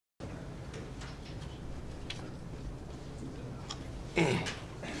Hey,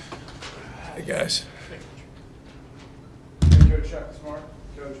 guys. Hey, Coach Shaka Smart.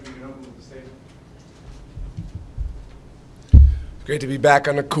 Coach, we can open with the statement. Great to be back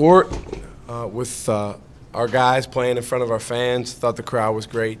on the court with our guys playing in front of our fans. Thought the crowd was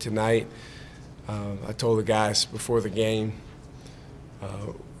great tonight. I told the guys before the game,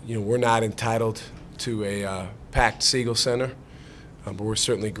 we're not entitled to a packed Siegel Center, but we're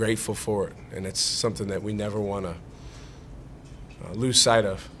certainly grateful for it, and it's something that we never want to lose sight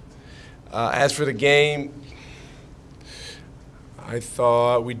of. As for the game, I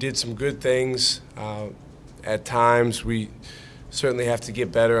thought we did some good things. At times, we certainly have to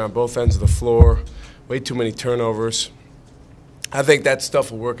get better on both ends of the floor. Way too many turnovers. I think that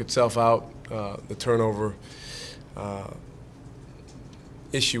stuff will work itself out. The turnover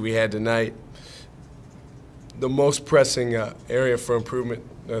issue we had tonight. The most pressing area for improvement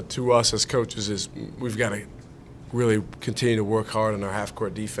to us as coaches is we've got to really continue to work hard on our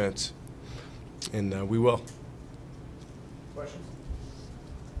half-court defense, and we will. Questions?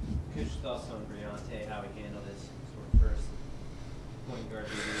 Coach, thoughts on Briante, how he handled his sort of first point guard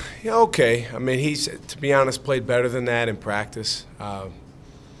duty? Yeah, okay. I mean, he's, to be honest, played better than that in practice. And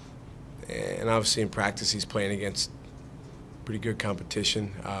obviously in practice he's playing against pretty good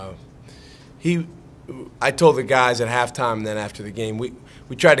competition. I told the guys at halftime and then after the game, we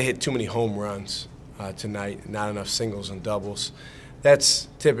tried to hit too many home runs tonight, not enough singles and doubles. That's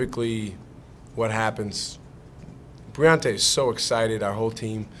typically what happens. Briante is so excited. Our whole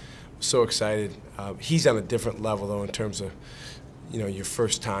team was so excited. He's on a different level, though, in terms of, your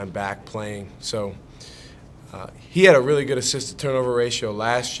first time back playing. So he had a really good assist-to-turnover ratio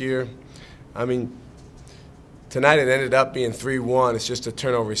last year. I mean, tonight it ended up being 3-1. It's just the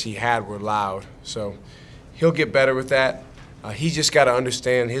turnovers he had were loud. So he'll get better with that. He's just got to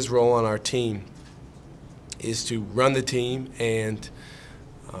understand his role on our team is to run the team and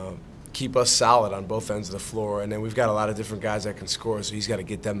keep us solid on both ends of the floor. And then we've got a lot of different guys that can score, so he's got to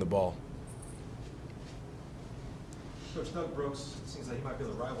get them the ball. Coach, Doug Brooks, it seems like he might be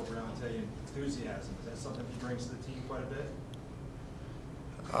the rival Briante in enthusiasm. Is that something he brings to the team quite a bit?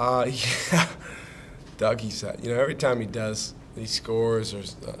 Yeah. Doug, he's, every time he scores or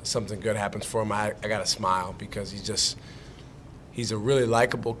something good happens for him, I got to smile because he's a really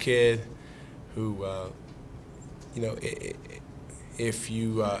likable kid who, if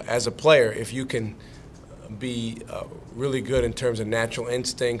you, as a player, if you can be really good in terms of natural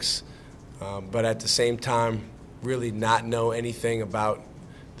instincts, but at the same time really not know anything about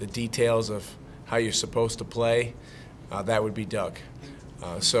the details of how you're supposed to play, that would be Doug.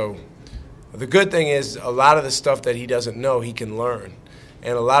 So the good thing is a lot of the stuff that he doesn't know he can learn,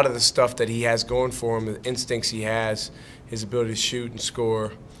 and a lot of the stuff that he has going for him, the instincts he has, his ability to shoot and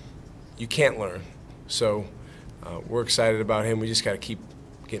score, you can't learn. So we're excited about him. We just got to keep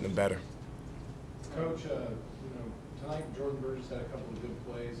getting him better. Coach, tonight Jordan Burgess had a couple of good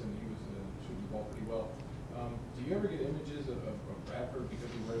plays and he was shooting the ball pretty well. Do you ever get images of Bradford because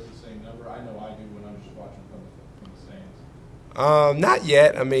he wears the same number? I know I do when I'm just watching from the stands. Not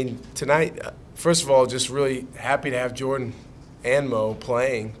yet. I mean, tonight, first of all, just really happy to have Jordan and Mo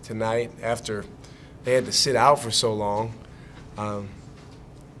playing tonight after they had to sit out for so long.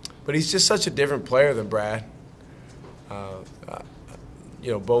 But he's just such a different player than Brad.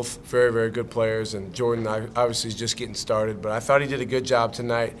 Both very, very good players, and Jordan obviously is just getting started. But I thought he did a good job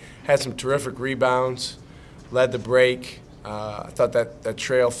tonight. Had some terrific rebounds, led the break. I thought that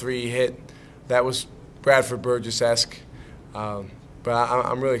trail three hit, that was Bradford Burgess-esque. But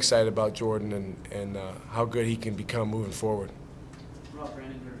I'm really excited about Jordan and how good he can become moving forward. Rob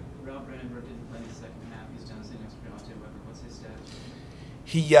Brandenburg didn't play in the second half. He's down sitting next to Briante Weber. What's his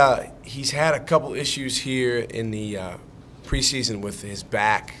status? He's had a couple issues here in the preseason with his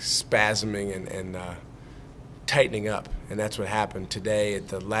back spasming and tightening up, and that's what happened today at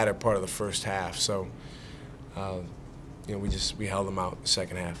the latter part of the first half. So, we held him out in the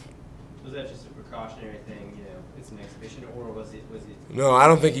second half. Was that just a precautionary thing? It's an exhibition, or was it? No, I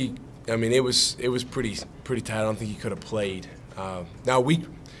don't think he. I mean, it was pretty tight. I don't think he could have played.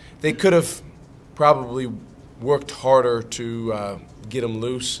 They could have probably worked harder to get him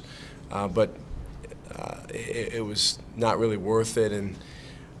loose, but it was not really worth it. And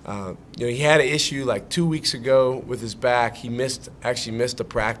he had an issue like 2 weeks ago with his back. He actually missed a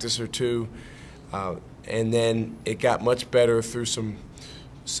practice or two, and then it got much better through some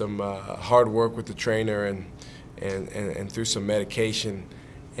hard work with the trainer and through some medication.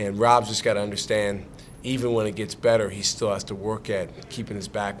 And Rob's just got to understand, even when it gets better, he still has to work at keeping his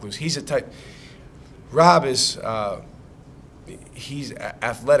back loose. He's a type. Rob is, he's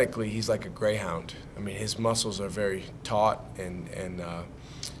athletically, he's like a greyhound. I mean, his muscles are very taut, and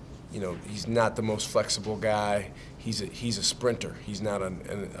you know, he's not the most flexible guy. He's a sprinter. He's not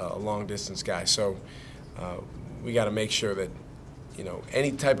a long distance guy. So we got to make sure that, you know,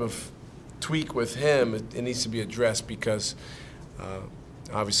 any type of tweak with him, it needs to be addressed, because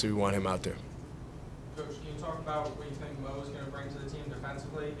obviously we want him out there. Coach, can you talk about what you think Mo is going to bring to the team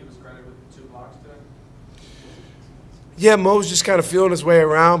defensively? He was credited with 2 blocks today. Yeah, Mo's just kind of feeling his way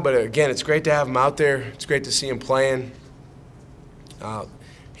around, but again, it's great to have him out there. It's great to see him playing.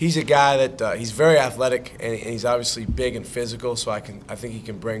 He's a guy that he's very athletic, and he's obviously big and physical. So I think he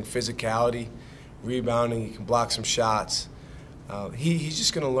can bring physicality, rebounding. He can block some shots. He's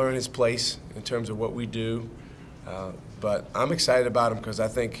just going to learn his place in terms of what we do. But I'm excited about him because I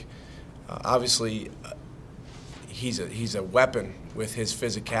think, obviously, he's a weapon with his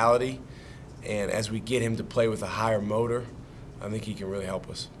physicality. And as we get him to play with a higher motor, I think he can really help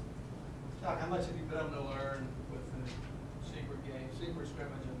us. Shaka, how much have you been able to learn with the secret game, secret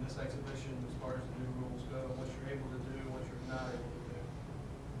scrimmage, and this exhibition as far as the new rules go, what you're able to do, what you're not able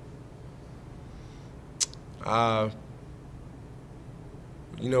to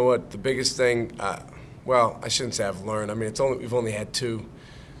do? You know what? The biggest thing, well, I shouldn't say I've learned. I mean, we've only had 2.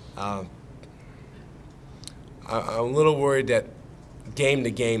 I'm a little worried that game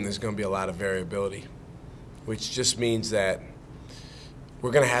to game there's going to be a lot of variability, which just means that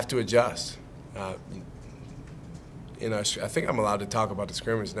we're going to have to adjust. I think I'm allowed to talk about the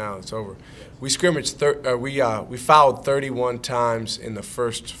scrimmage now. It's over. We scrimmaged. We fouled 31 times in the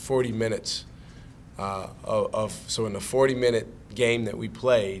first 40 minutes so in the 40-minute game that we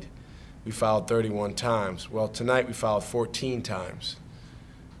played, we fouled 31 times. Well, tonight we fouled 14 times,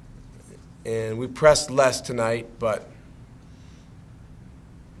 and we pressed less tonight, but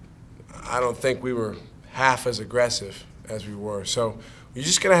I don't think we were half as aggressive as we were. So you're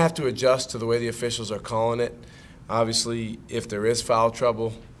just going to have to adjust to the way the officials are calling it. Obviously, if there is foul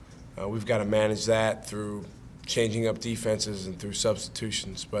trouble, we've got to manage that through changing up defenses and through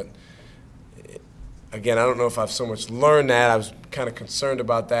substitutions. But, again, I don't know if I've so much learned that. I was kind of concerned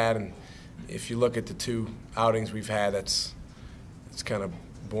about that. And if you look at the 2 outings we've had, it's kind of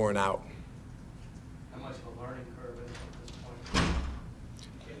borne out. How much of a learning curve is it at this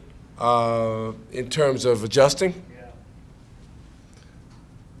point? In terms of adjusting? Yeah.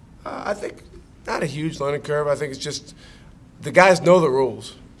 I think not a huge learning curve. I think it's just the guys know the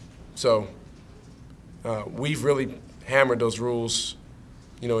rules. So we've really hammered those rules,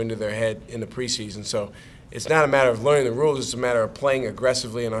 you know, into their head in the preseason. So it's not a matter of learning the rules. It's a matter of playing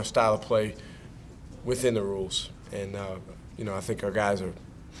aggressively in our style of play within the rules. And, you know, I think our guys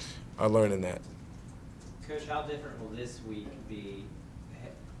are learning that. Coach, how different will this week be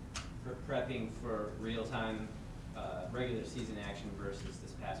for prepping for real-time regular season action versus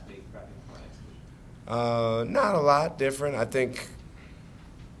this past week prepping for next week? Not a lot different. I think,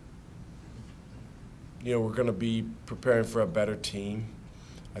 you know, we're going to be preparing for a better team.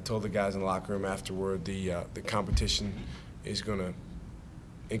 I told the guys in the locker room afterward the competition is going to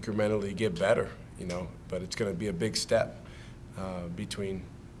incrementally get better, you know, but it's going to be a big step between,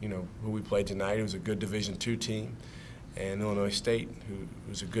 you know, who we played tonight. It was a good Division II team, and Illinois State, who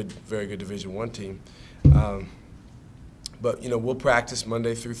was a very good Division I team. But, you know, we'll practice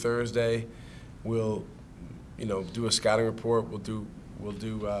Monday through Thursday. We'll, you know, do a scouting report. We'll do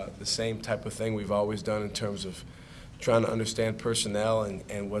the same type of thing we've always done in terms of trying to understand personnel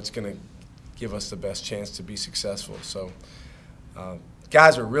and what's going to give us the best chance to be successful. So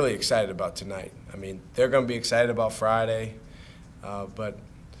guys are really excited about tonight. I mean, they're going to be excited about Friday, but,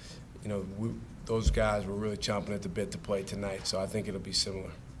 you know, those guys were really chomping at the bit to play tonight, so I think it'll be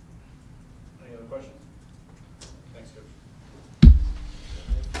similar. Any other questions? Thanks, Coach.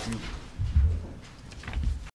 Thank you.